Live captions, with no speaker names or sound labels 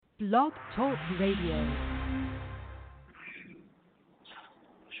Blog Talk Radio.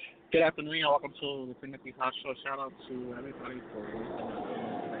 Good afternoon and welcome to the Timothy Hot Show. Shout out to everybody for listening.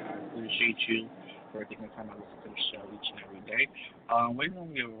 I appreciate you for taking the time to listen to the show each and every day. Waiting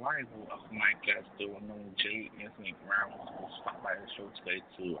on the arrival of my guest, the well-known J. Anthony Brown, who will stop by the show today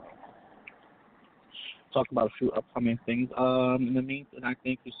to talk about a few upcoming things. In the meantime, I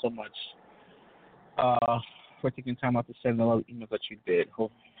thank you so much for taking time out to send a lot of emails that you did.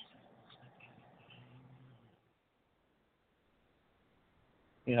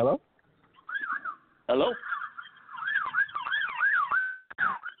 Yeah, hello? Hello?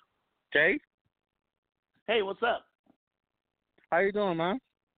 Jay? Hey, what's up? How you doing, man?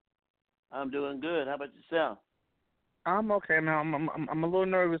 I'm doing good. How about yourself? I'm okay, man. I'm a little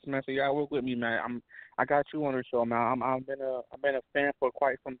nervous, man. So y'all work with me, man. I got you on the show, man. I've been a fan for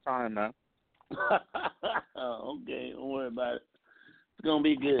quite some time, man. Okay, don't worry about it. It's gonna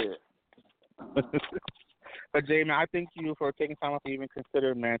be good. But Jay, man, I thank you for taking time out to even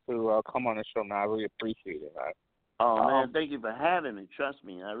consider, man, to come on the show, man. I really appreciate it, man. Oh man, thank you for having me. Trust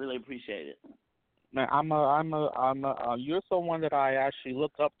me, I really appreciate it. Man, you're someone that I actually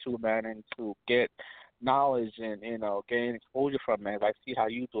look up to, man, and to get knowledge and gain exposure from, man. I see how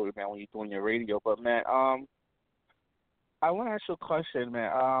you do it, man, when you're doing your radio. But man, I want to ask you a question,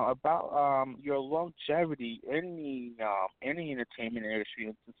 man, about your longevity in the entertainment industry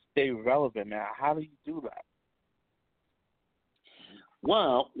and to stay relevant, man. How do you do that?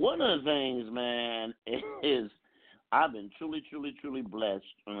 Well, one of the things, man, is I've been truly, truly, truly blessed.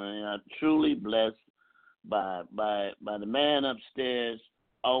 Truly blessed by the man upstairs.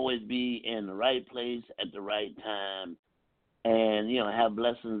 Always be in the right place at the right time, and have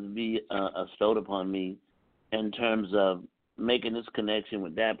blessings be bestowed upon me in terms of making this connection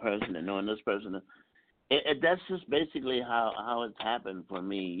with that person and knowing this person. That's just basically how it's happened for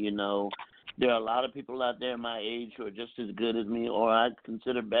me. There are a lot of people out there my age who are just as good as me, or I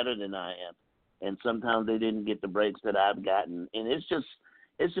consider better than I am, and sometimes they didn't get the breaks that I've gotten, and it's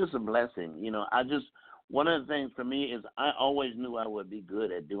just a blessing. One of the things for me is I always knew I would be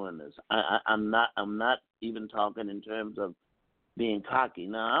good at doing this. I'm not even talking in terms of being cocky.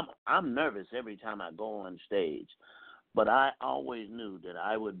 Now I'm nervous every time I go on stage, but I always knew that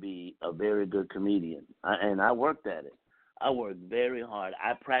I would be a very good comedian, and I worked at it. I worked very hard.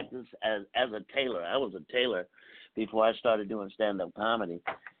 I practiced as a tailor. I was a tailor before I started doing stand-up comedy,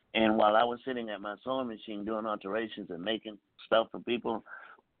 and while I was sitting at my sewing machine doing alterations and making stuff for people,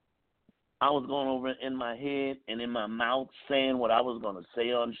 I was going over in my head and in my mouth saying what I was going to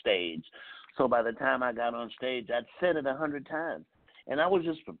say on stage. So by the time I got on stage, I'd said it 100 times. And I was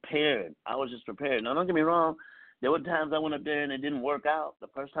just prepared. Now, don't get me wrong. There were times I went up there and it didn't work out. The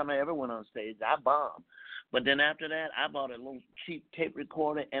first time I ever went on stage, I bombed. But then after that, I bought a little cheap tape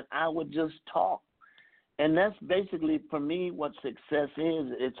recorder and I would just talk. And that's basically, for me, what success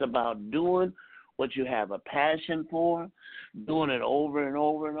is. It's about doing what you have a passion for, doing it over and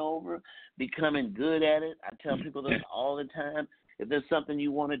over and over, becoming good at it. I tell people this all the time. If there's something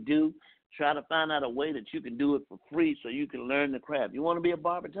you want to do, try to find out a way that you can do it for free so you can learn the craft. You want to be a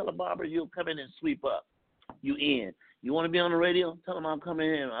barber? Tell a barber you'll come in and sweep up. You in. You want to be on the radio? Tell them I'll come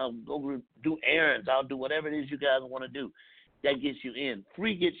in. I'll go do errands. I'll do whatever it is you guys want to do. That gets you in.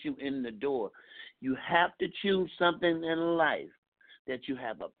 Free gets you in the door. You have to choose something in life that you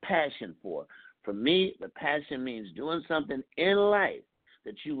have a passion for. For me, the passion means doing something in life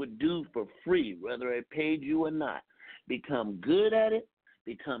that you would do for free, whether it paid you or not. Become good at it,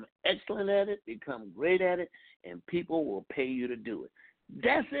 become excellent at it, become great at it, and people will pay you to do it.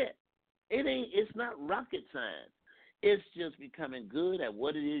 That's it. It's not rocket science. It's just becoming good at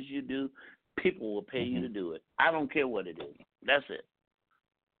what it is you do. People will pay you to do it. I don't care what it is. That's it.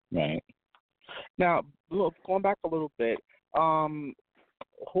 Right. Now, look, going back a little bit,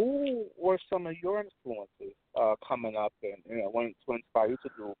 who were some of your influences coming up and when to inspire you to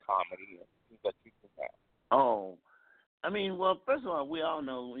do comedy and things that you do now? Oh, I mean, well, first of all, we all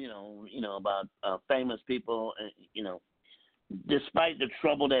know, about famous people. Despite the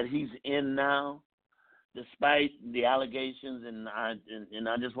trouble that he's in now, despite the allegations, and I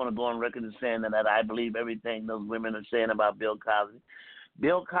just want to go on record as saying that I believe everything those women are saying about Bill Cosby.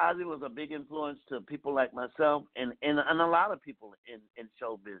 Bill Cosby was a big influence to people like myself and a lot of people in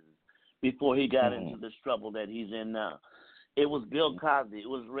show business before he got into this trouble that he's in now. It was Bill Cosby. It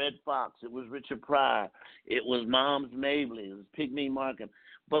was Red Fox. It was Richard Pryor. It was Moms Mabley. It was Pygmy Markham.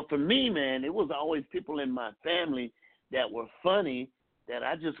 But for me, man, it was always people in my family that were funny that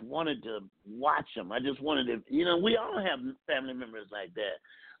I just wanted to watch them. I just wanted to, we all have family members like that.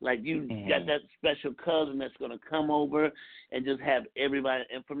 Like you got that special cousin that's going to come over and just have everybody.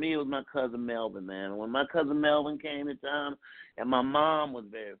 And for me, it was my cousin Melvin, man. When my cousin Melvin came to town, and my mom was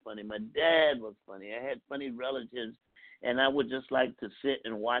very funny. My dad was funny. I had funny relatives, and I would just like to sit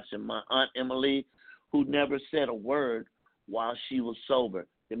and watch them. My Aunt Emily, who never said a word while she was sober.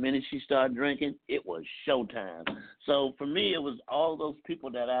 The minute she started drinking, it was showtime. So for me, it was all those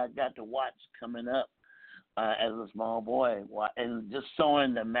people that I got to watch coming up as a small boy, and just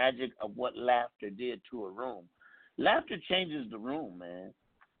showing the magic of what laughter did to a room. Laughter changes the room, man.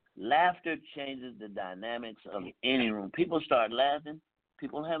 Laughter changes the dynamics of any room. People start laughing,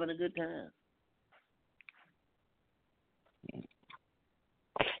 people having a good time.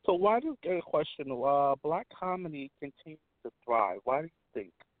 So why does get a question? Black comedy continues to thrive? Why do you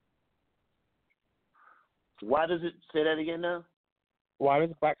think? Why does it say that again now? Why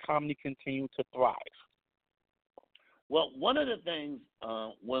does black comedy continue to thrive? Well, one of the things,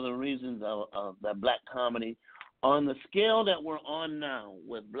 one of the reasons of that black comedy, on the scale that we're on now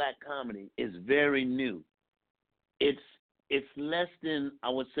with black comedy, is very new. It's less than, I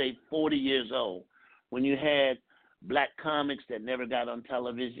would say, 40 years old. When you had black comics that never got on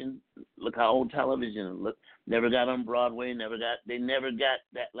television, look how old television look, never got on Broadway, they never got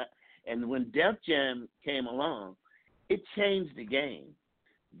that. And when Def Jam came along, it changed the game.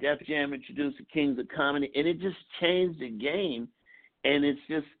 Def Jam introduced the Kings of Comedy, and it just changed the game. And it's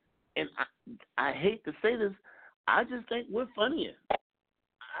just, and I hate to say this, I just think we're funnier.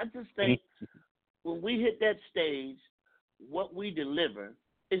 I just think when we hit that stage, what we deliver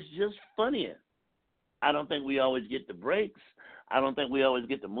is just funnier. I don't think we always get the breaks. I don't think we always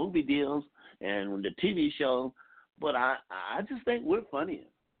get the movie deals and the TV show, but I just think we're funnier.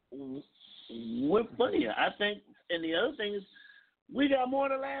 We're funnier. I think, and the other thing is, we got more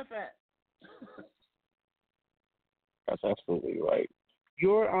to laugh at. That's absolutely right.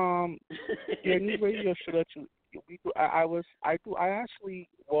 Your new radio show that I don't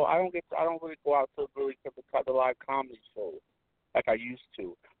really go out to really the live comedy shows like I used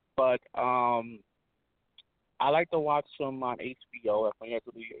to, but I like to watch them on HBO. When you have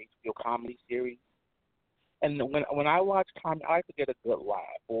to do your HBO comedy series. And when I watch comedy, I like to get a good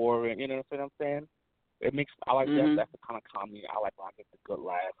laugh, or what I'm saying. I like that's the kind of comedy I like when I get the good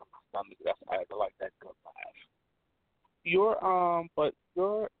laugh on my stomach. I like that good laugh. But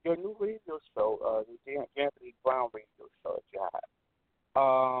your new radio show, the Anthony Brown radio show that you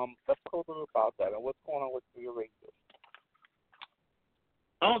have. Let's talk a little about that and what's going on with your radio show.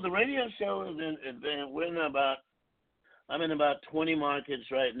 Oh, the radio show I'm in about 20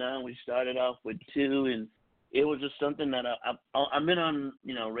 markets right now. We started off with 2, and it was just something that I've been on,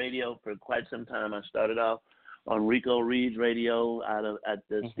 radio for quite some time. I started off on Rico Reed's radio at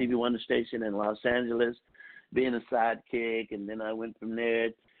the Stevie Wonder station in Los Angeles, being a sidekick, and then I went from there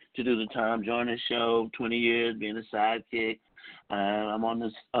to do the Tom Joyner show, 20 years being a sidekick. I'm on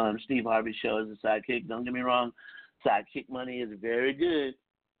this Steve Harvey show as a sidekick. Don't get me wrong, sidekick money is very good,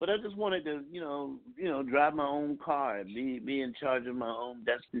 but I just wanted to, drive my own car, be in charge of my own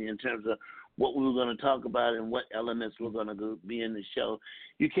destiny in terms of what we were going to talk about and what elements were going to be in the show.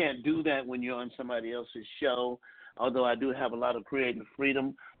 You can't do that when you're on somebody else's show, although I do have a lot of creative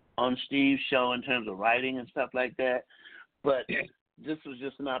freedom on Steve's show in terms of writing and stuff like that. But this was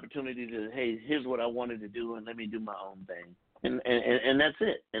just an opportunity to, hey, here's what I wanted to do, and let me do my own thing. And that's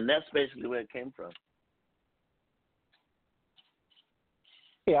it. And that's basically where it came from.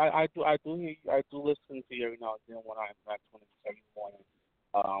 Yeah, I do hear you. I do listen to you every now and then when I'm at 27 morning.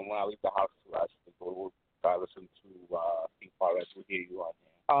 When I leave the house, I listen to Steve Harvey to hear you on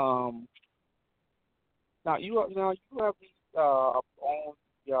there. Now you have these own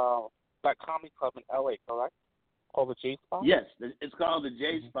Black Comedy Club in LA, correct? Called the J Spot? Yes, it's called the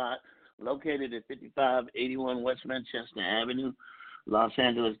J Spot, located at 5581 West Manchester Avenue, Los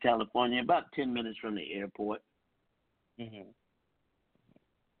Angeles, California, about 10 minutes from the airport. Mm-hmm.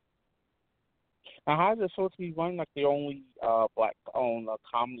 Now, how is it supposed to be run like the only black-owned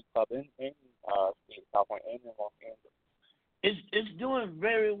comedy club in state of California and in Los Angeles? It's doing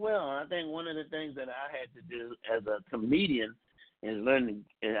very well. I think one of the things that I had to do as a comedian is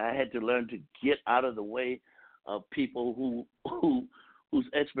I had to learn to get out of the way of people whose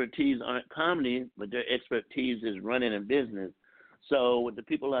expertise aren't comedy, but their expertise is running a business. So with the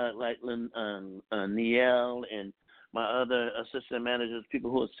people like Nielle and my other assistant managers,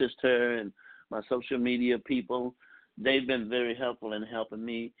 people who assist her, and my social media people, they've been very helpful in helping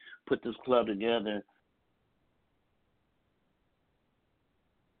me put this club together.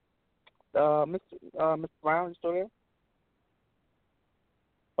 Mr. Brown, you still there?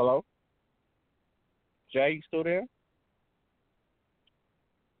 Hello? Jay, you still there?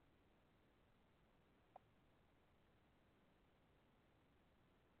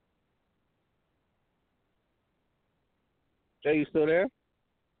 Jay, you still there?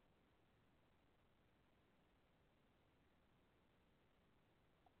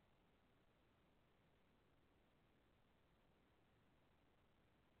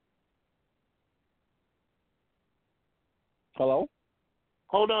 Hello?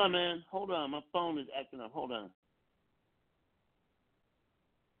 Hold on, man. Hold on. My phone is acting up. Hold on.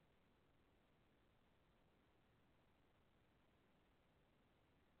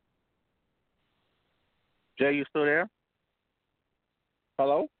 Jay, you still there?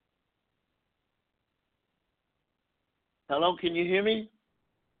 Hello? Hello, can you hear me?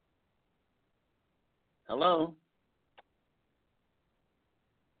 Hello?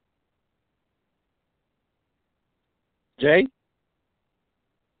 Jay?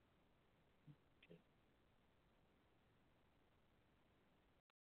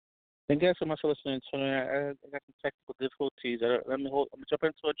 Thank you guys so much for listening to me. I got some technical difficulties. Let me hold. Let me jump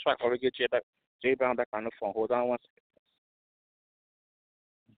into a track or we get Jay Brown back on the phone. Hold on one second.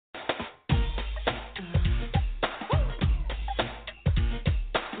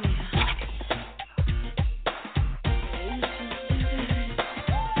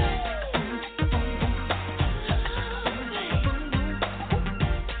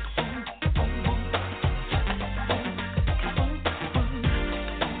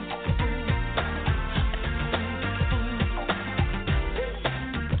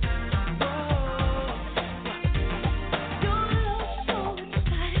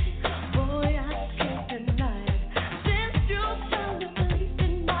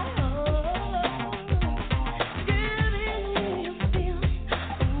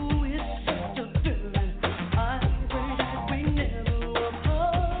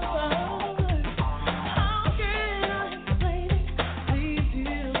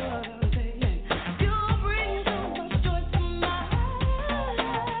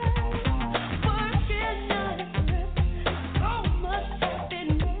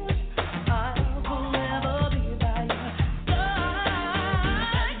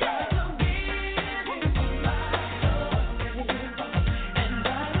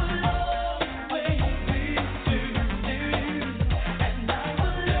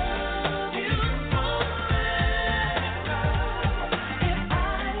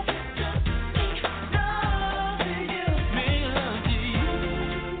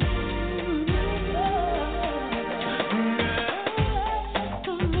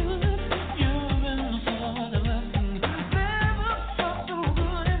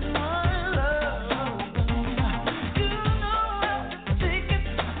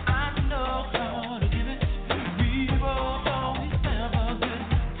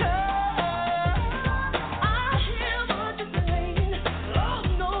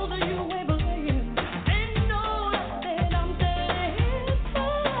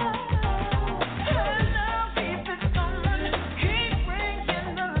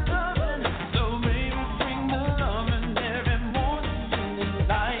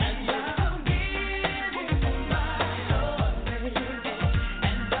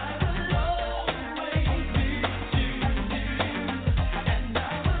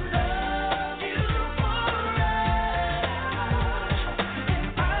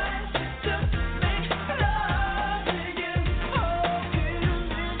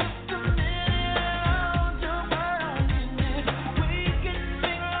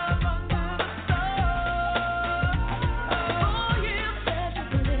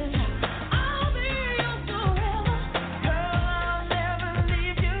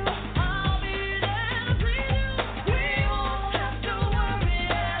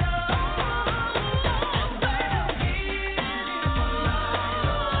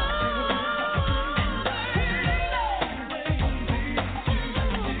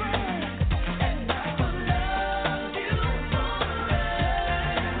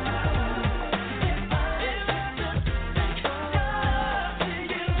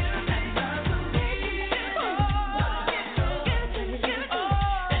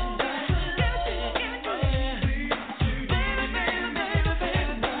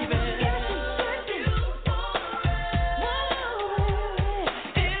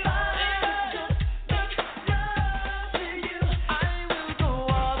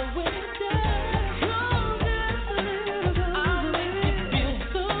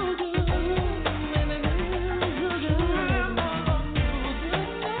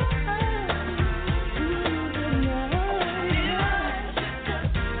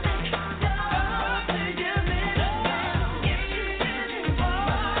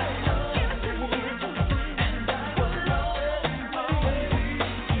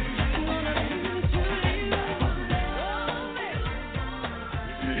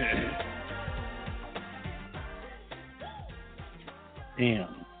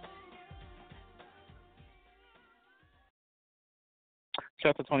 Damn. Shout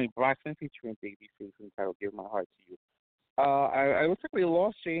out to Tony Braxton featuring Babyface entitled "Give My Heart to You." I looks like we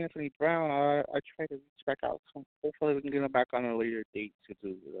lost J. Anthony Brown. I tried to reach back out to him. Hopefully we can get him back on a later date to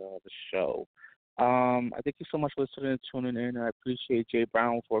do the show. I thank you so much for listening and tuning in. I appreciate Jay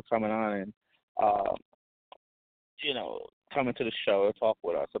Brown for coming on and coming to the show and talk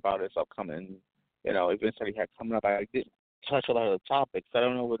with us about his upcoming, events that he had coming up. I didn't touch a lot of the topics. I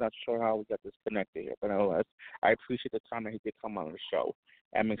don't know. We're not sure how we got disconnected here, but nonetheless, I appreciate the time that he did come on the show.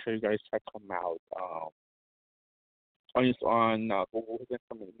 And make sure you guys check him out on Google his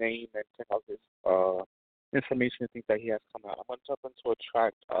name and check out his information and things that he has come out. I'm going to jump into a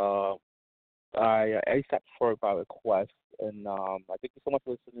track I ASAP for by request, and I thank you so much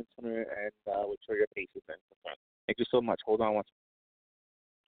for listening to me, and we'll show your patience and concern. Thank you so much. Hold on one second.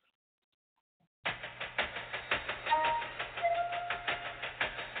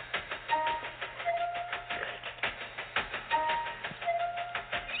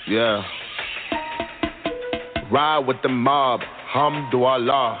 Yeah. Ride with the mob,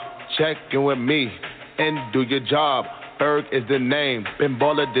 Hamdulillah. Check in with me and do your job. Berg is the name, Ben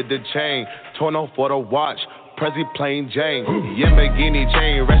Baller did the chain. Torno for the watch, Prezi plain Jane. Yamagini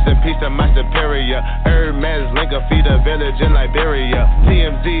chain, rest in peace to my superior. Hermes Linka feed a village in Liberia.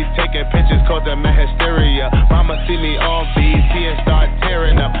 TMZ taking pictures, causing my hysteria. Mama see me on BT and start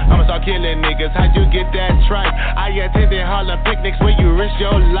tearing up. I'ma start killing niggas, how'd you get that tripe? I attended Harlem picnics where you risk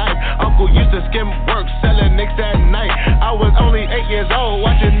your life. Uncle used to skim work, selling nicks at night. I was only 8 years old,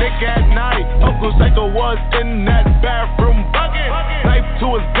 watching Nick at night. Uncle Psycho was in that bathroom bucket. Knife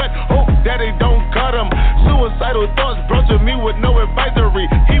to his gut, hope daddy don't cut him. Suicidal thoughts brought to me with no advisory.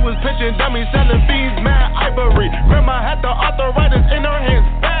 He was pitching dummies, selling fiends, mad ivory. Grandma had the arthritis in her hands,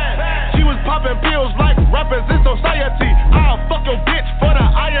 bad. She was popping pills like rappers in society. I'll fuck your bitch for the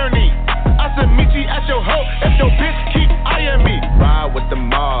irony. I said meet you at your hoe if your bitch keep eyeing me. Ride with the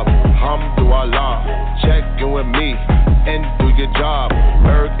mob, Hamdulillah. Check in with me and do your job.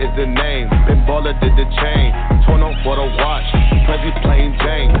 Berg is the name, Ben Baller did the chain. Torno for the watch, Prezi plain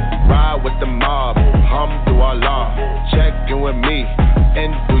Jane. Ride with the mob, Hamdulillah. Check in with me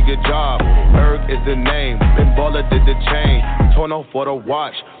and do your job. Berg is the name, Ben Baller did the chain. Torno for the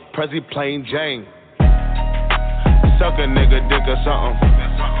watch, Prezi plain Jane. Suck a nigga dick or something.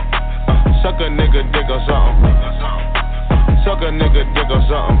 Suck a nigga dick or something. Suck a nigga dick or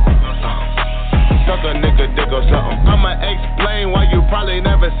something. Suck a nigga dick or something. I'ma explain why you probably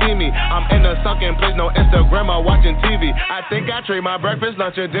never see me. I'm in a sucking place, no Instagram or watching TV. I think I trade my breakfast,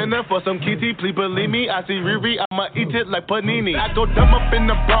 lunch, and dinner for some kitty. Please believe me, I see Riri, I'ma eat it like panini. I go dumb up in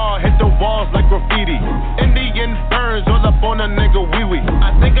the bra, hit the walls like graffiti. Indian burns all up on a nigga wee-wee.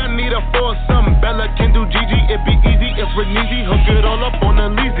 I think I need a foursome, Bella can do Gigi. It be easy if Renezi hook it all up on a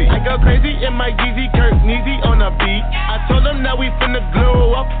Leezy. I go crazy in my Yeezy, Kirk Neezy on a beat. I told them that we finna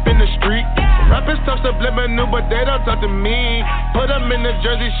glow up in the street. Rappers talk subliminal, but they don't talk to me. Put them in the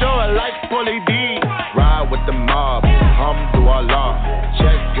Jersey Shore like Pauly D. Ride with the mob, Hamdulillah.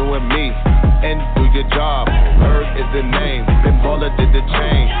 Check in with me and do your job. Berg is the name, Ben Baller did the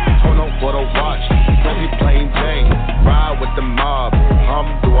chain. Torno for the watch, Prezi plain Jane. Ride with the mob,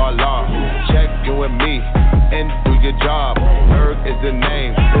 Hamdulillah. Check in with me and do your job. Berg is the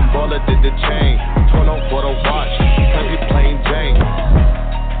name, Ben Baller did the chain. Torno for the watch, Prezi plain Jane.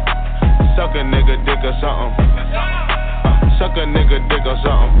 Suck a nigga dick or something. Suck a nigga dick or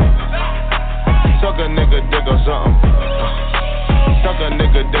something. Suck a nigga dick or something. Suck a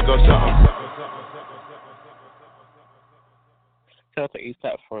nigga dick or something. Shout out to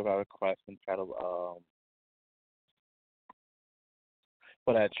ASAP for our request entitled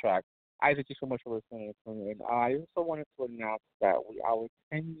for that track. I thank you so much for listening to me. And I also wanted to announce that our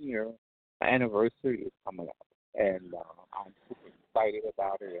 10-year anniversary is coming up, and I'm super excited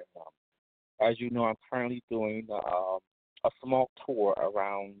about it. And as you know, I'm currently doing a small tour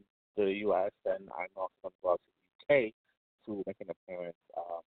around the U.S., and I'm also going to go out to the U.K. to make an appearance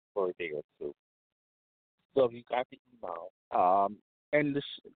for a day or two. So if you got the email, and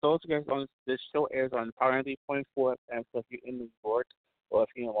those guys on this show airs on Power 93.4 FM. So if you're in New York or if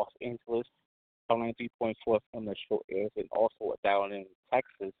you're in Los Angeles, Power 93.4 FM, the show airs, and also down in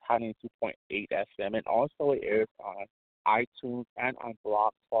Texas, 92.8 FM, and also it airs on iTunes and on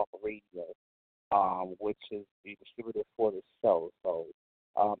Blog Talk Radio, which is the distributor for the show. So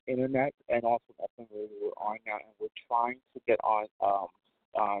internet and also FM radio we're on now, and we're trying to get on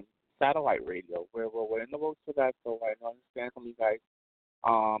satellite radio. We're in the road to that, so I understand some of you guys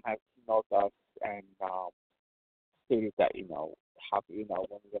have emailed us and stated that, how when we're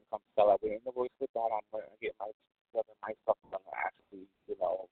gonna come celebrate. In the works with that, I'm gonna get myself. I'm gonna actually,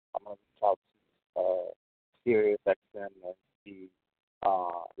 I'm gonna reach out to Sirius XM and see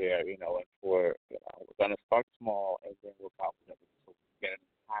there, and for we're gonna start small and then work out. So we get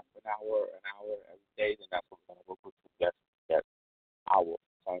half an hour every day, then that's what we're gonna work with to get hour.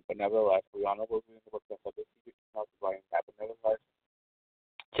 But nevertheless, we all know we're doing the work. So this is right now. But nevertheless,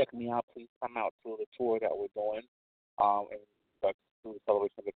 check me out. Please come out to the tour that we're doing. And that's to the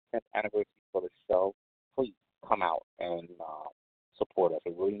celebration of the 10th anniversary for the show. Please come out and support us.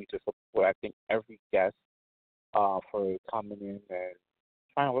 We really need to support. I think every guest for coming in and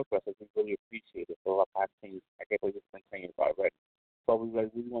trying to work with us. We really appreciate it. For the past 10 years, I can't believe it's been 10 years already. So we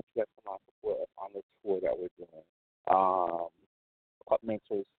really want you guys to come out and support us on the tour that we're doing.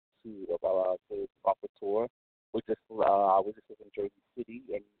 Mentors to off the tour. We just was in Jersey City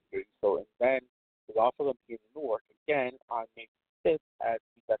and Jersey. So and then we're also going to be in Newark again on May 5th at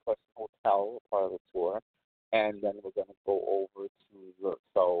the Best Western Hotel, part of the tour, and then we're going to go over to Europe.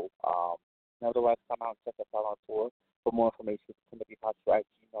 So nevertheless, come out and check us out on tour. For more information,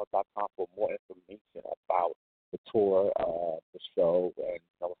 TimothyHotshot@gmail.com for more information about the tour, the show, and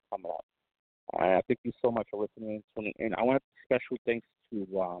what's coming up. I thank you so much for listening and tuning in. I want to special thanks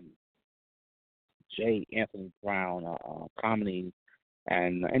to J. Anthony Brown, comedy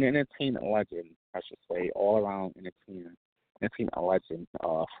and an entertainment legend, I should say, all around entertainment legend,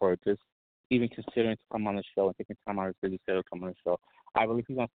 for just even considering to come on the show and taking time out of his busy schedule to come on the show. I believe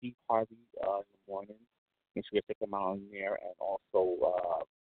he's on Steve Harvey in the morning. Make sure you check him out on there, and also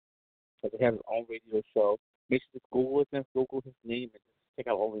because he has his own radio show. Make sure to Google his name, and just check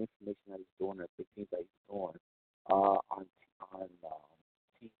out all the information that he's doing, and the things that he's doing on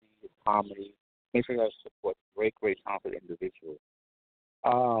TV, comedy. Make sure you guys support great talented individuals.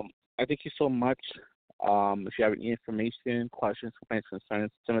 I thank you so much. If you have any information, questions, complaints,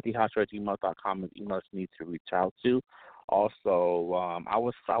 concerns, TimothyHotshot@gmail.com is the email you need to reach out to. Also,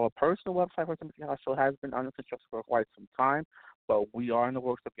 our personal website for Timothy Hot Show has been under construction for quite some time, but we are in the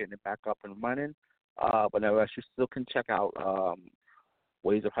works of getting it back up and running. But nevertheless, you still can check out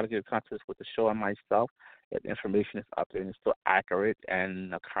ways of how to get in contact with the show and myself. If the information is up there and it's still accurate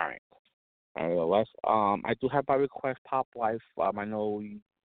and current. Nevertheless, I do have by request Pop Life. I know we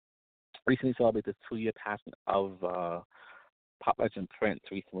recently celebrated the 2-year passing of pop legend Prince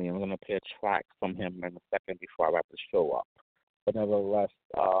recently, and we're going to play a track from him in a second before I wrap the show up. But nevertheless,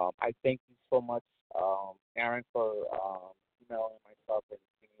 I thank you so much, Aaron, for emailing myself and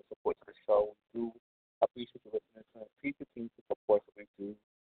giving the support to the show. We do appreciate you listening to it. Please continue to support what we do.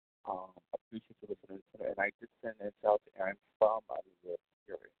 Appreciate you listening to it. And I did send it out to Aaron from you're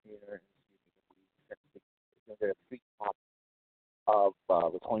here and see if you can get a free copy of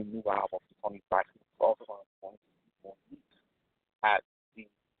the Tony new album from Tony Braxton. It's also going to be at the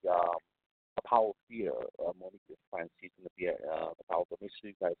Apollo Theater. Monique is friend. She's going to be at the Apollo. So make sure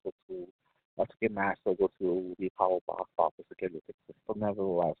you guys go to Ticketmaster, go to the Apollo box office to get your tickets. But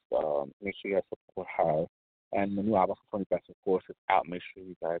nevertheless, make sure you guys support her. And the new album from Tony Braxton, of course, is out. Make sure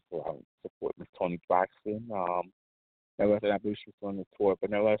you guys go out and support Miss Tony Braxton. Nevertheless, I believe she's on the tour. But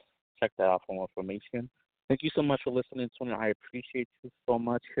nevertheless, check that out for more information. Thank you so much for listening to me. I appreciate you so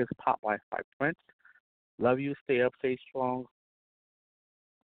much. Here's Pop Life by Prince. Love you. Stay up. Stay strong.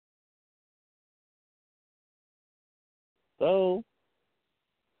 Hello?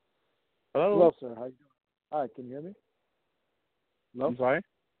 Hello, sir. How you doing? Hi, can you hear me? Hello? I'm sorry?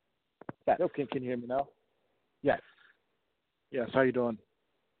 Yes. Okay, can you hear me now? Yes. Yes, how you doing?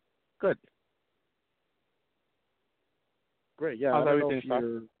 Good. Great, yeah. How's I don't know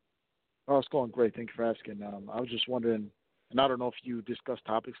everything, if Oh, it's going great. Thank you for asking. I was just wondering, and I don't know if you discuss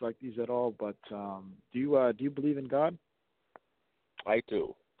topics like these at all, but do you believe in God? I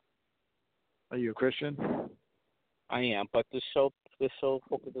do. Are you a Christian? I am, but this show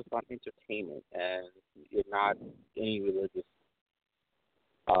focuses on entertainment and not any religious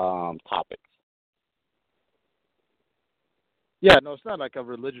topics. Yeah, no, it's not like a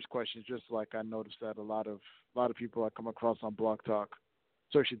religious question. It's just like I noticed that a lot of people I come across on Blog Talk,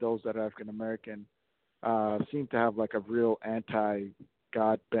 especially those that are African American, seem to have like a real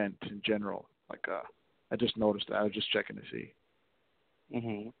anti-God bent in general. Like I just noticed that. I was just checking to see.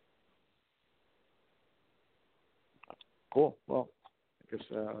 Mhm. Cool. Well, I guess.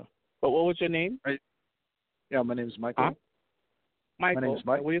 But what was your name? Yeah, my name is Michael. Huh? Michael. My name is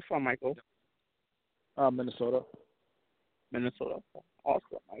Mike. Where are you from, Michael? Minnesota. Minnesota.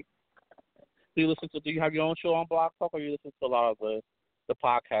 Awesome, Mike. Do you have your own show on Blog Talk, or you listen to a lot of the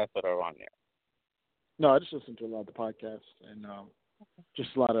podcasts that are on there? No, I just listen to a lot of the podcasts, and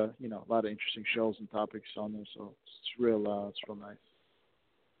just a lot of interesting shows and topics on there. So it's real nice.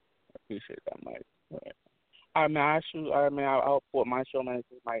 I appreciate that, Mike. All right. I'll put my show, man.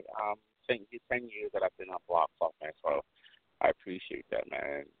 This is my 10 years that I've been on Block Talk, man. So I appreciate that,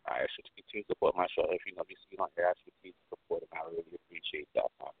 man. I should continue to support my show. If you see on here, I should continue to support it. I really appreciate that,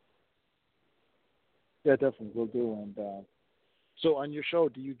 man. Yeah, definitely, will do. And so on your show,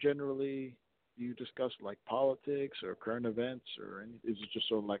 do you discuss like politics or current events, or is it just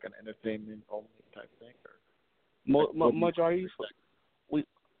sort of like an entertainment only type thing? Or majority, we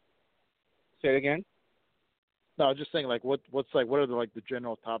say it again. No, I was just saying, like, what are the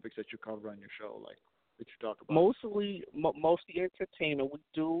general topics that you cover on your show, like, that you talk about? Mostly entertainment. We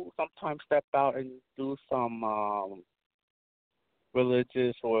do sometimes step out and do some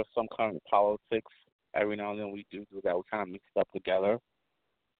religious or some kind of politics. Every now and then we do that. We kind of mix it up together.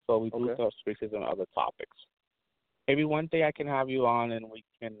 So we do touch spaces on other topics. Maybe one day I can have you on and we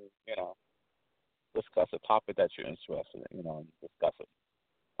can, discuss a topic that you're interested in, and discuss it.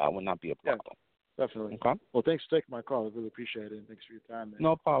 That would not be a problem. Yeah, definitely. Okay. Well, thanks for taking my call. I really appreciate it, and thanks for your time, man.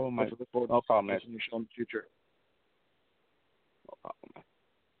 No problem, man. No problem, man. Your show in the future. No problem, man.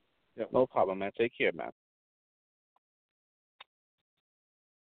 Yeah. No problem, man. Take care, man.